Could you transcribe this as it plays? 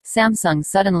Samsung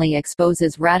suddenly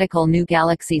exposes radical new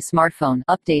Galaxy smartphone,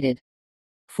 updated.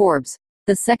 Forbes.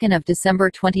 2 December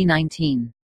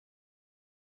 2019.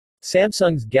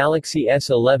 Samsung's Galaxy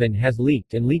S11 has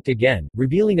leaked and leaked again,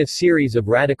 revealing a series of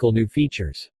radical new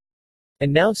features.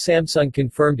 And now Samsung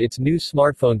confirmed its new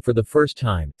smartphone for the first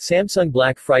time. Samsung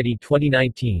Black Friday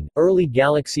 2019, early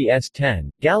Galaxy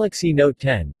S10, Galaxy Note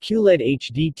 10, QLED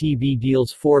HD TV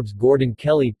deals. Forbes. Gordon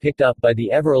Kelly picked up by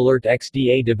the Ever Alert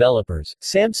XDA developers.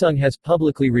 Samsung has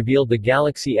publicly revealed the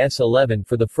Galaxy S11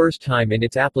 for the first time in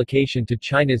its application to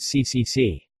China's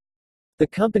CCC. The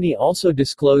company also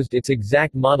disclosed its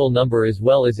exact model number as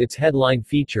well as its headline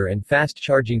feature and fast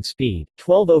charging speed.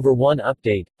 12/1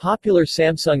 update. Popular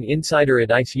Samsung insider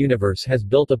at ICE Universe has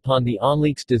built upon the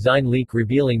OnLeaks design leak,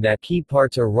 revealing that key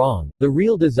parts are wrong. The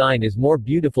real design is more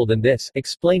beautiful than this,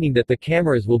 explaining that the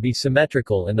cameras will be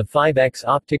symmetrical and the 5x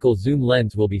optical zoom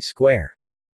lens will be square,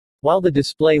 while the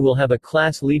display will have a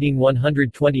class-leading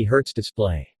 120Hz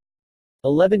display.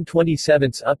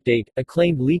 11/27 update.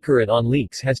 Acclaimed leaker at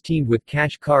OnLeaks has teamed with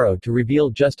Kashkaro to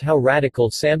reveal just how radical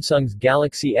Samsung's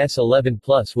Galaxy S11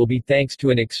 Plus will be thanks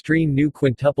to an extreme new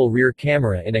quintuple rear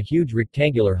camera in a huge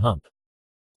rectangular hump.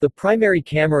 The primary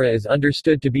camera is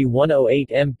understood to be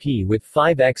 108MP with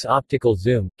 5x optical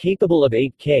zoom, capable of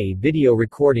 8K video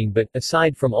recording, but,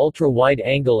 aside from ultra-wide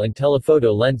angle and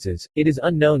telephoto lenses, it is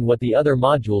unknown what the other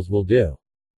modules will do.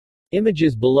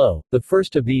 Images below. The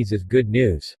first of these is good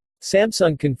news.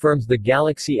 Samsung confirms the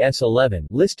Galaxy S11,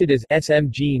 listed as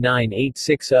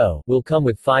SMG9860, will come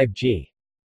with 5G.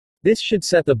 This should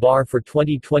set the bar for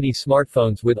 2020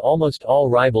 smartphones, with almost all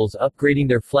rivals upgrading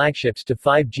their flagships to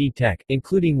 5G tech,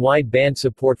 including wide-band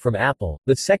support from Apple.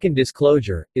 The second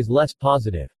disclosure is less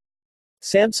positive.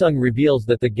 Samsung reveals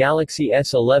that the Galaxy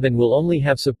S11 will only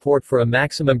have support for a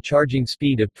maximum charging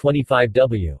speed of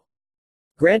 25W.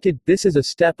 Granted, this is a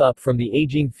step up from the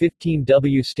aging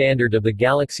 15W standard of the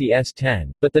Galaxy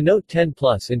S10, but the Note 10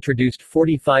 Plus introduced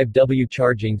 45W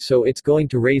charging, so it's going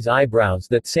to raise eyebrows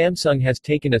that Samsung has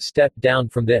taken a step down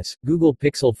from this. Google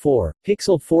Pixel 4,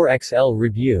 Pixel 4 XL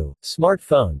review,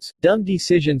 smartphones, dumb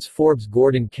decisions. Forbes.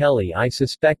 Gordon Kelly. I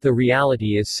suspect the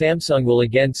reality is Samsung will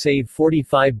again save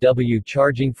 45W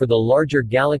charging for the larger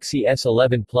Galaxy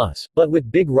S11 Plus, but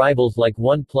with big rivals like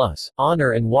OnePlus,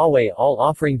 Honor and Huawei all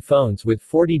offering phones with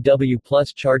 40W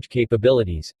plus charge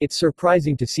capabilities, it's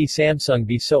surprising to see Samsung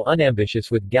be so unambitious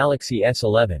with Galaxy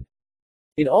S11.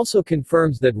 It also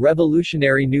confirms that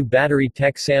revolutionary new battery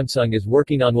tech Samsung is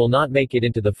working on will not make it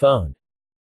into the phone.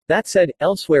 That said,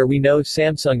 elsewhere we know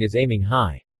Samsung is aiming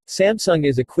high. Samsung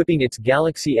is equipping its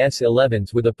Galaxy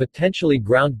S11s with a potentially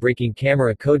groundbreaking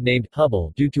camera codenamed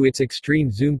Hubble due to its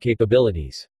extreme zoom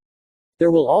capabilities. There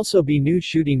will also be new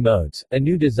shooting modes, a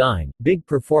new design, big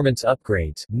performance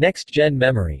upgrades, next-gen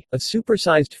memory, a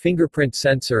supersized fingerprint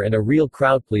sensor and a real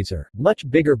crowd-pleaser, much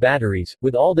bigger batteries.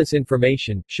 With all this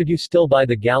information, should you still buy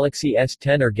the Galaxy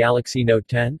S10 or Galaxy Note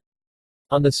 10?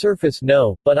 On the surface,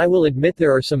 no, but I will admit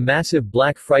there are some massive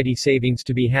Black Friday savings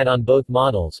to be had on both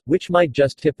models, which might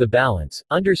just tip the balance.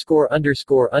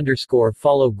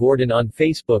 Follow Gordon on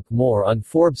Facebook. More on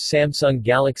Forbes. Samsung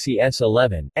Galaxy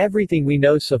S11. Everything we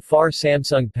know so far.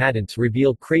 Samsung patents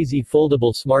reveal crazy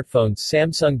foldable smartphones.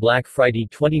 Samsung Black Friday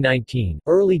 2019,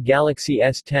 early Galaxy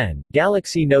S10,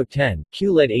 Galaxy Note 10,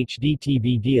 QLED HD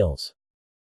TV deals.